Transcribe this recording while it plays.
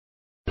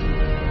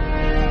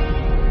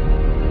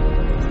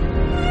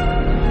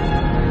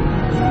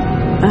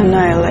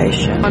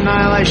Annihilation.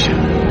 Annihilation.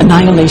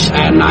 Annihilation.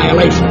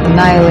 Annihilation.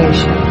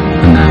 Annihilation.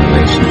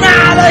 Annihilation.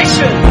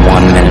 Annihilation.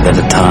 1 minute at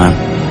a time.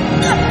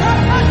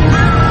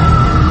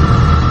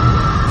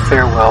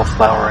 Farewell,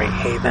 flowery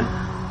haven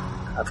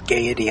of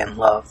gaiety and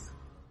love.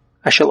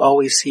 I shall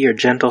always see your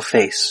gentle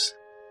face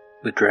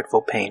with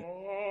dreadful pain.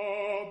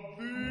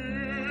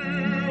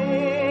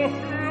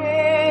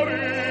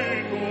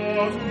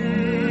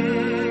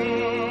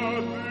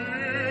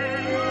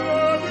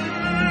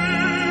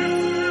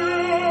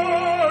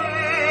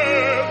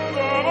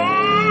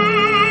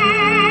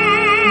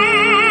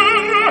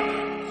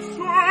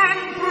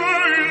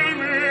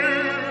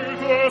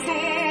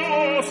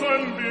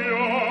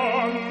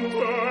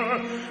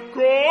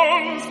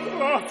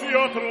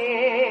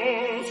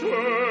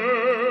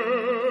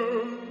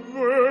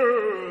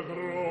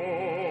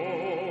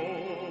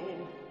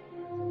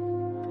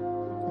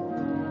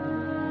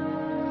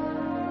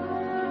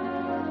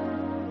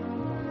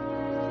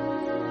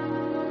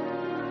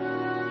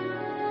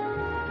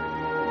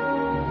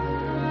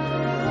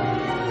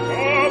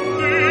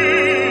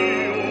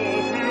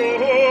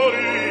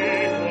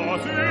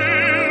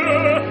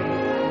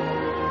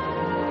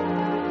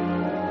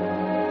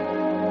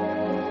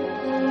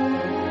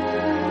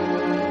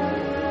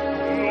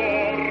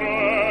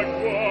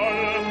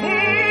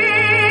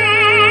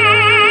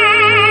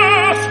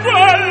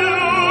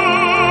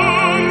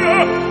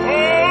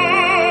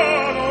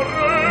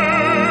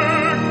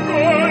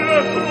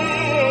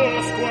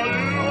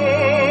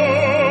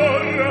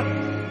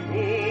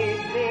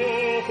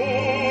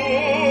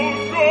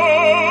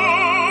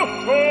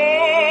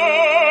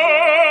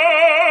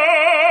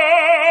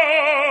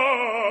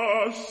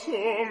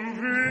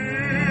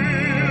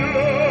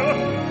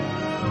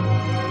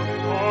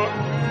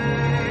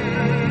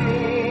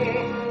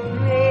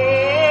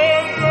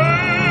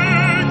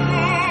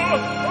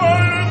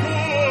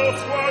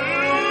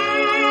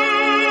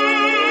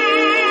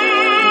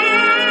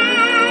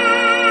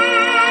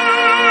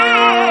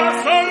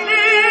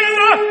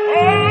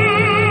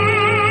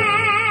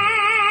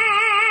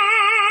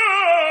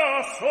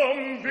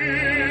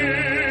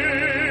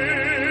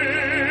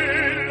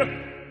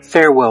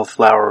 Farewell,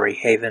 flowery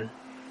haven.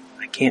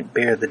 I can't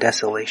bear the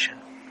desolation.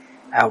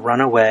 I'll run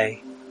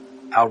away.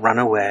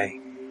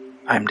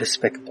 I'm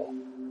despicable.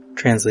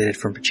 Translated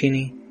from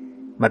Puccini,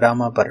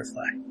 Madama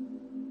Butterfly.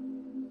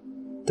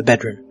 The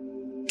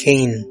bedroom.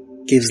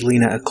 Cain gives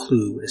Lena a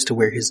clue as to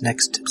where his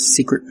next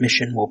secret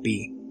mission will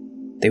be.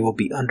 They will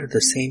be under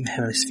the same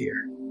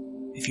hemisphere.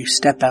 If you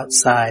step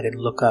outside and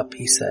look up,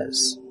 he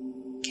says.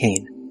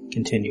 Cain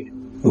continued.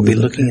 We'll be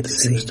looking at the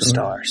same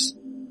stars.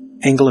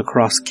 Angle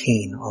across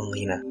Cain on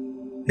Lena.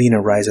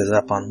 Lena rises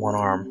up on one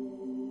arm.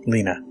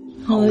 Lena.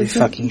 Holy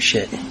fucking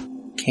shit.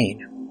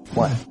 Cain.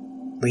 What?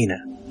 Lena.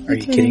 Are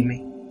you kidding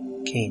me?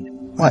 Cain.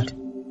 What?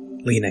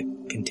 Lena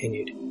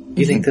continued.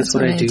 You think that's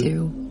what I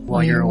do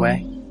while you're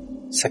away?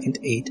 Second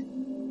 8.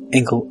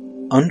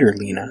 Angle under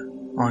Lena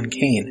on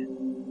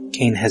Cain.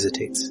 Cain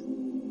hesitates.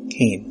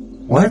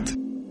 Cain. What?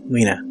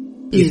 Lena.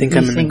 You think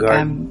I'm in the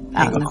garden?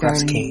 Angle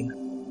across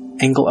Cain.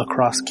 Angle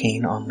across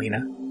Cain on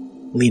Lena.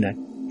 Lena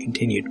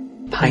continued.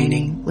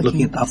 Pining,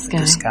 looking up at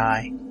the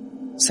sky.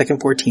 Second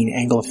 14,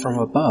 angle from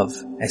above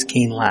as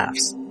Cain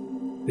laughs.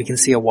 We can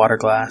see a water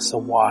glass, a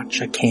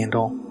watch, a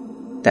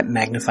candle, that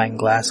magnifying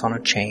glass on a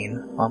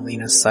chain on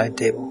Lena's side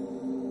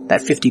table,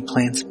 that 50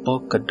 plants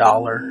book,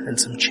 $1 and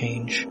some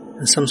change,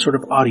 and some sort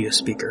of audio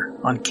speaker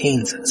on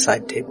Cain's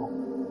side table.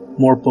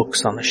 More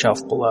books on the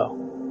shelf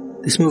below.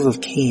 This move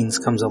of Cain's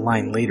comes a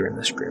line later in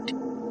the script.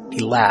 He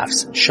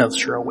laughs and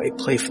shoves her away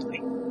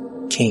playfully.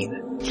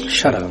 Cain,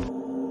 shut up.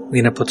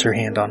 Lena puts her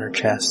hand on her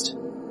chest,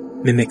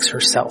 mimics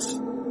herself.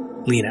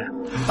 Lena.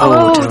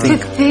 To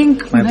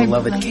think, my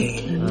beloved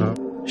Cain.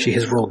 She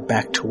has rolled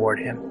back toward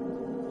him.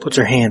 Puts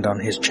her hand on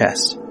his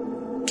chest.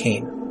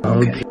 Cain.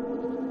 Okay.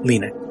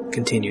 Lena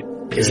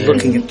continued. Is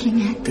looking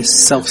at this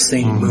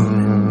self-same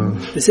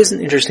moon. This is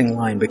an interesting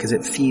line because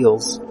it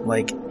feels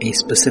like a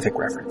specific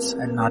reference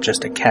and not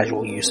just a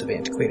casual use of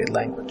antiquated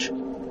language.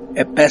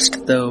 At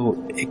best,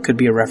 though, it could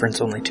be a reference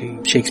only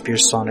to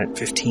Shakespeare's Sonnet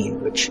 15,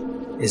 which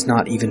is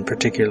not even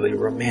particularly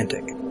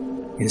romantic.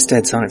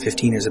 Instead, Sonnet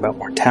 15 is about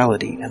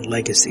mortality and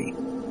legacy.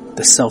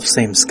 The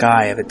self-same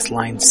sky of its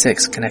line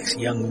 6 connects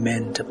young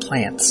men to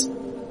plants,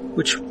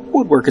 which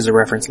would work as a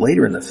reference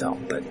later in the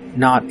film, but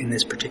not in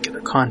this particular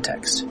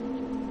context.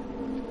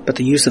 But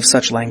the use of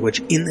such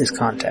language in this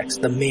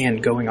context, the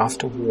man going off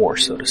to war,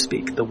 so to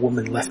speak, the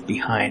woman left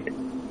behind,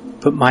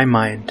 put my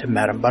mind to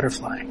Madame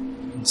Butterfly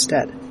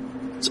instead.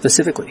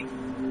 Specifically,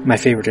 my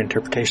favorite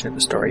interpretation of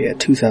the story, a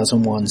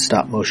 2001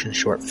 stop-motion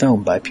short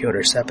film by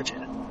Pyotr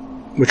Sepichin,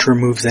 which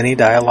removes any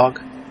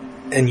dialogue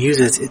and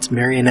uses its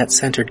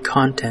marionette-centered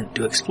content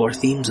to explore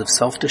themes of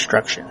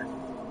self-destruction,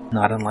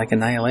 not unlike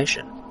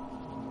Annihilation.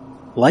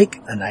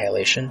 Like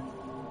Annihilation,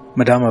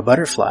 Madama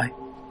Butterfly,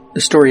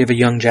 the story of a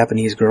young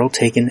Japanese girl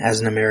taken as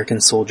an American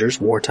soldier's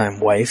wartime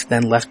wife,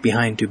 then left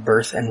behind to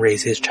birth and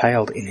raise his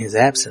child in his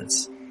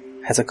absence,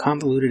 has a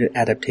convoluted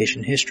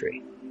adaptation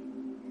history.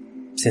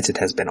 Since it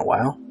has been a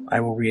while, I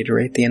will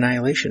reiterate the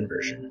Annihilation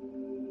version.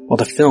 While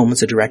the film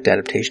is a direct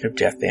adaptation of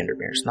Jeff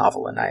Vandermeer's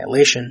novel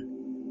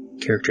Annihilation,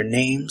 character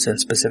names and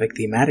specific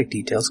thematic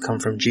details come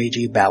from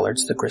J.G.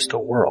 Ballard's The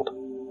Crystal World,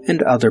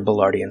 and other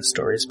Ballardian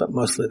stories, but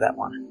mostly that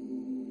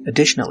one.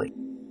 Additionally,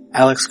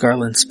 Alex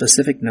Garland's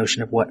specific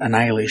notion of what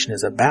Annihilation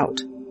is about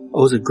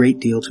owes a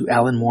great deal to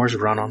Alan Moore's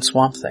run on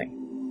Swamp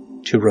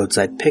Thing, to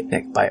Roadside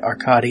Picnic by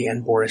Arkady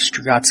and Boris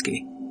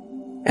Strugatsky,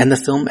 and the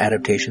film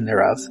adaptation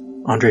thereof,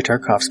 Andrei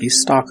Tarkovsky's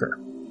Stalker.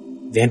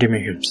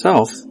 Vandermeer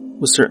himself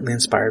was certainly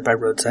inspired by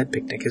Roadside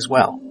Picnic as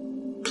well.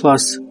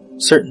 Plus,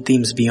 certain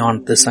themes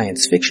beyond the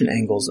science fiction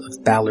angles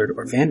of Ballard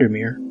or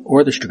Vandermeer,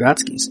 or the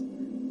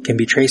Strugatskys, can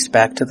be traced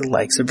back to the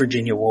likes of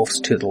Virginia Woolf's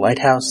To the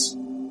Lighthouse,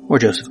 or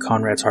Joseph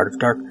Conrad's Heart of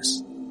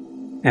Darkness.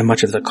 And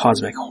much of the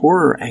cosmic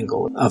horror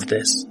angle of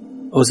this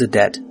owes a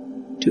debt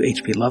to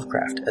H.P.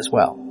 Lovecraft as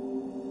well.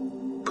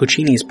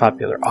 Puccini's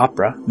popular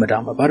opera,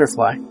 Madama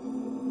Butterfly,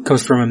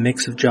 comes from a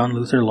mix of John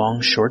Luther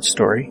Long's short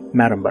story,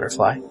 Madame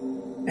Butterfly,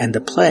 and the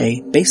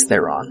play based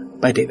thereon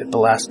by David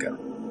Belasco.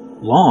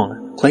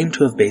 Long claimed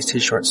to have based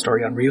his short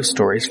story on real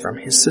stories from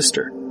his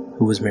sister,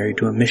 who was married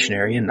to a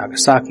missionary in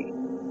Nagasaki.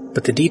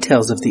 But the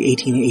details of the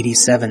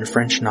 1887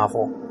 French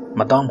novel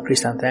Madame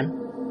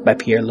Chrysanthème by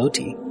Pierre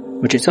Loti,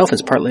 which itself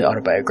is partly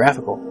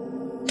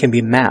autobiographical, can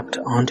be mapped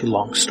onto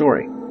Long's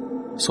story.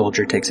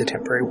 Soldier takes a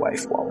temporary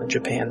wife while in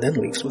Japan, then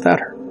leaves without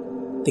her.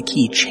 The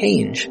key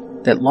change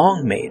that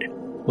Long made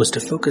was to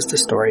focus the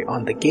story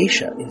on the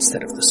geisha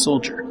instead of the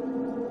soldier.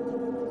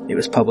 It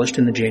was published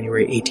in the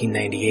January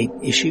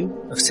 1898 issue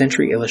of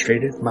Century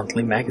Illustrated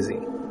Monthly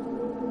Magazine.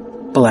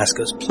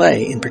 Belasco's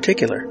play, in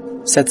particular,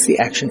 sets the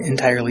action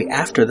entirely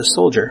after the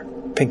soldier,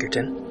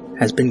 Pinkerton,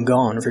 has been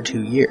gone for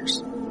 2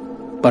 years.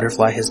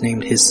 Butterfly has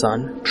named his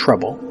son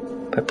Trouble,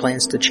 but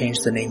plans to change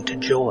the name to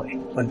Joy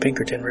when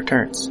Pinkerton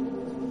returns.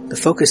 The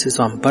focus is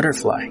on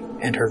Butterfly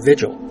and her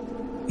vigil.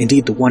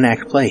 Indeed, the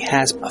one-act play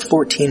has a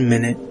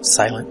 14-minute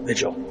silent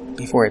vigil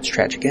before its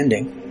tragic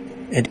ending,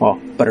 and while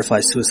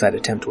Butterfly's suicide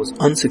attempt was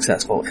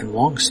unsuccessful in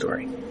Long's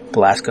story,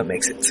 Belasco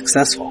makes it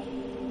successful.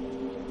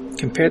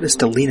 Compare this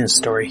to Lena's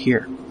story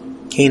here.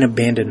 Cain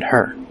abandoned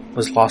her,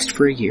 was lost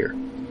for a year,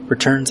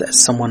 returns as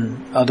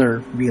someone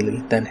other,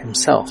 really, than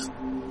himself.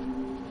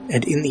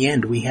 And in the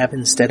end, we have,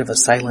 instead of a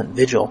silent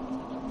vigil,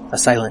 a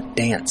silent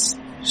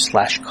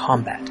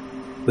dance/combat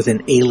with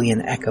an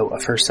alien echo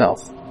of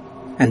herself,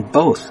 and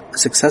both a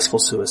successful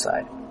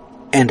suicide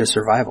and a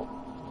survival.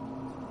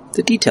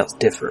 The details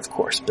differ, of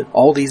course, but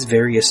all these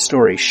various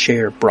stories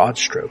share broad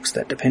strokes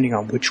that, depending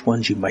on which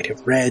ones you might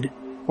have read,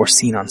 or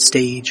seen on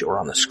stage or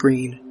on the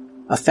screen,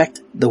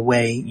 affect the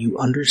way you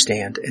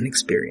understand and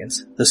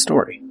experience the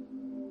story.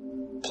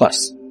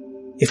 Plus,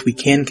 if we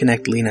can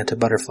connect Lena to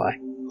Butterfly,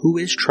 who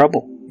is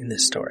Trouble in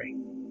this story?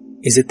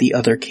 Is it the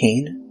other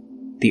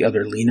Cain? The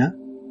other Lena?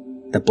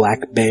 The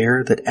black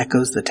bear that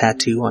echoes the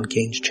tattoo on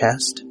Cain's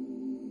chest?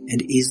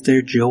 And is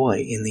there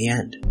joy in the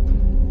end?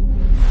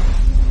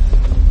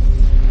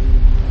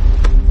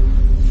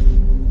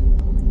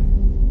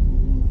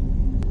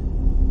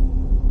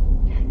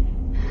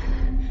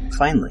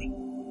 Finally,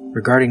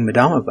 regarding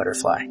Madama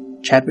Butterfly,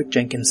 Chadwick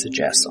Jenkins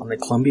suggests on the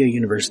Columbia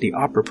University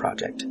Opera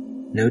Project,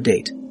 no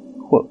date,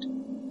 quote,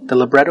 "The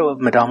libretto of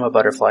Madama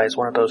Butterfly is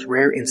one of those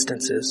rare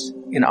instances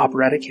in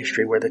operatic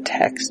history where the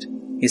text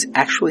is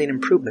actually an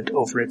improvement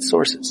over its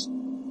sources.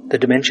 The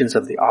dimensions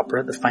of the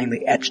opera, the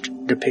finely etched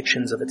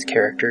depictions of its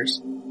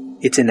characters,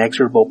 its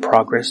inexorable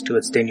progress to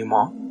its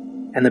denouement,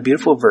 and the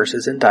beautiful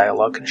verses and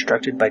dialogue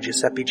constructed by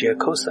Giuseppe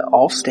Giacosa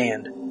all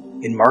stand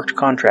in marked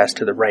contrast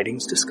to the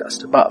writings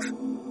discussed above.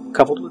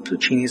 Coupled with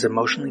Puccini's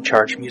emotionally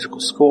charged musical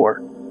score,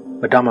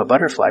 Madama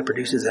Butterfly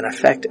produces an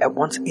effect at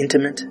once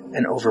intimate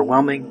and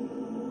overwhelming,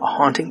 a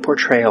haunting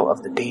portrayal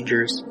of the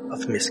dangers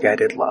of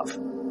misguided love."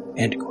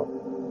 End quote.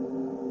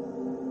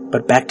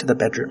 But back to the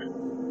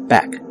bedroom.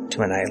 Back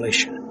to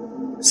Annihilation.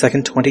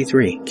 Second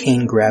 23,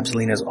 Cain grabs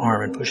Lena's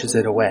arm and pushes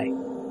it away.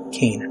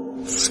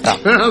 Cain,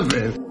 stop.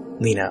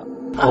 Lena,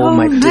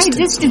 my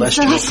distant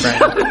celestial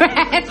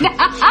friend.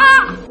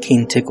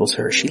 Cain tickles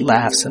her. She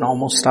laughs and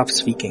almost stops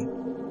speaking.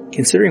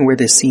 Considering where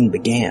this scene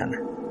began,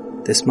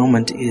 this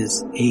moment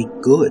is a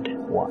good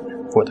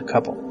one for the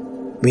couple.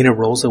 Lena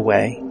rolls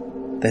away,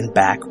 then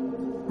back,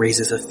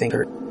 raises a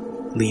finger.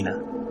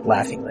 Lena,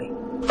 laughingly.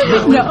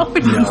 No.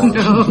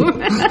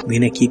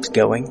 Lena keeps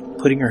going,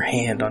 putting her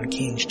hand on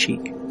Cain's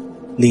cheek.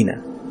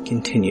 Lena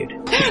continued,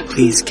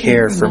 "Please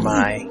care for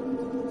my..."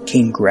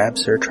 Cain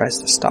grabs her, tries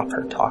to stop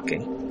her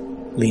talking.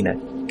 Lena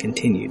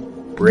continued,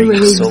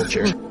 "Brave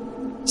soldier."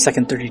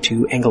 Second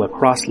 32, angle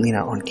across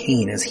Lena on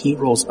Cain as he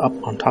rolls up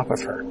on top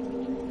of her.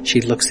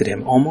 She looks at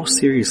him almost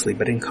seriously,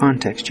 but in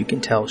context you can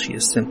tell she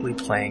is simply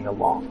playing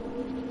along.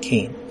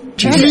 Cain.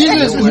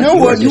 You know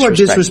what? You are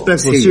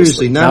disrespectful,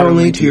 seriously, not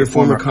only to your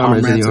former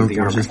comrades of the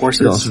armed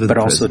forces, but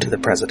also to the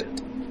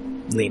president.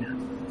 Lena.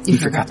 You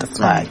forgot the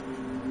flag.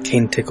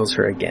 Cain tickles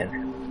her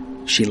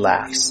again. She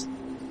laughs.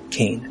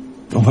 Cain.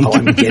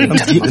 I'm getting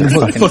to the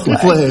motherfucking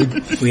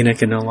flag. Lena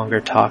can no longer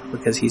talk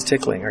because he's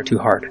tickling her too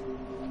hard.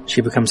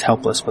 She becomes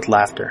helpless with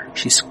laughter.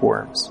 She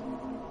squirms,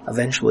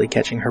 eventually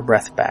catching her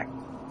breath back.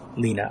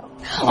 Lena.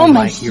 Oh,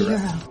 my hero.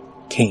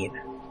 Kane.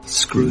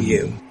 Screw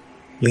you.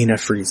 Lena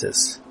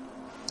freezes.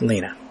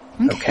 Lena.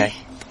 Okay.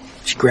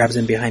 She grabs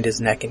him behind his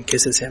neck and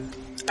kisses him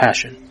with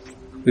passion.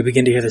 We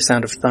begin to hear the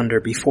sound of thunder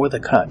before the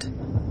cut.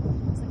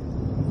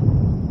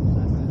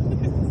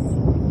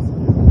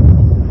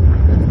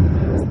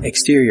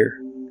 Exterior.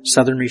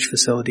 Southern Reach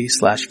Facility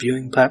 /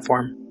 viewing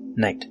platform.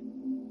 Night.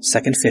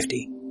 Second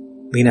 50.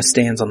 Lena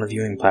stands on the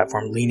viewing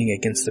platform, leaning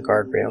against the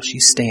guardrail. She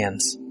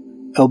stands,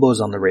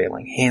 elbows on the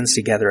railing, hands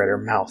together at her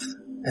mouth,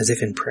 as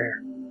if in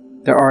prayer.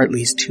 There are at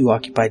least 2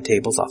 occupied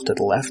tables off to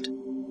the left.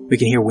 We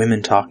can hear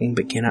women talking,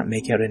 but cannot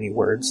make out any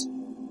words.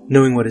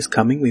 Knowing what is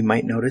coming, we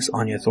might notice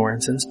Anya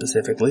Thorensen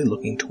specifically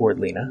looking toward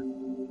Lena,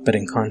 but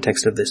in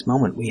context of this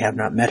moment, we have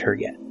not met her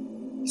yet.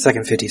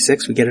 Second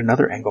 56, we get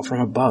another angle from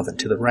above and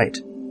to the right.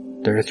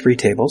 There are 3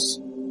 tables.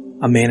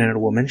 A man and a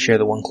woman share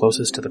the one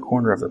closest to the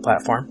corner of the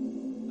platform.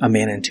 A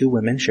man and 2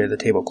 women share the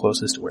table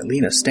closest to where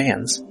Lena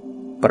stands,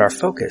 but our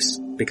focus,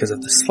 because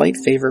of the slight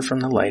favor from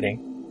the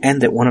lighting,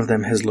 and that one of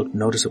them has looked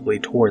noticeably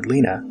toward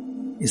Lena,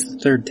 is the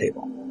 3rd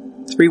table.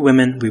 3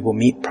 women we will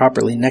meet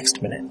properly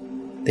next minute.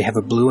 They have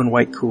a blue and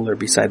white cooler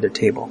beside their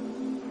table.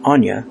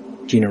 Anya,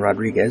 Gina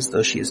Rodriguez,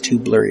 though she is too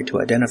blurry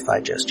to identify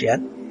just yet,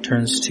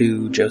 turns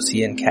to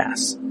Josie and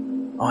Cass.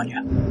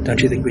 Anya,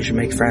 don't you think we should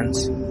make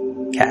friends?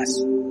 Cass,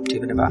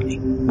 Tuva Novotny.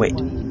 Wait,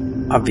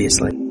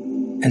 obviously.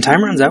 And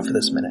time runs out for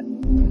this minute.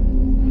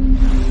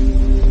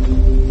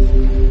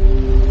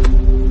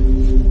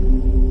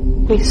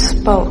 We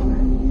spoke.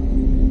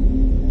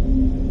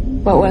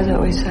 What was it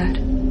we said?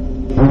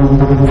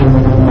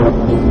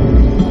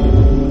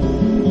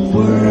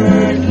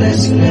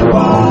 Wordlessly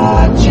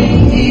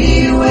watching,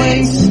 he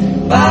waits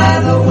by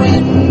the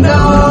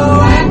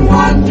window and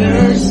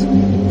wonders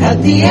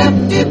at the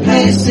empty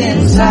place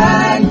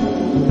inside.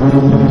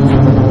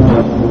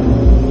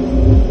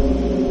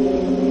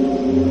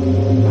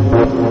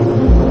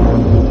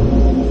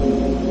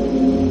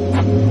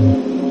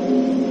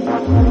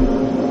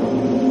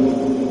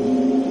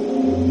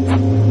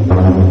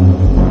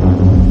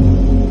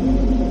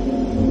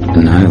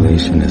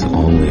 Annihilation is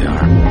all we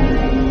are.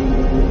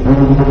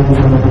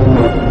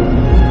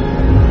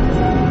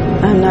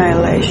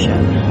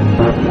 Annihilation.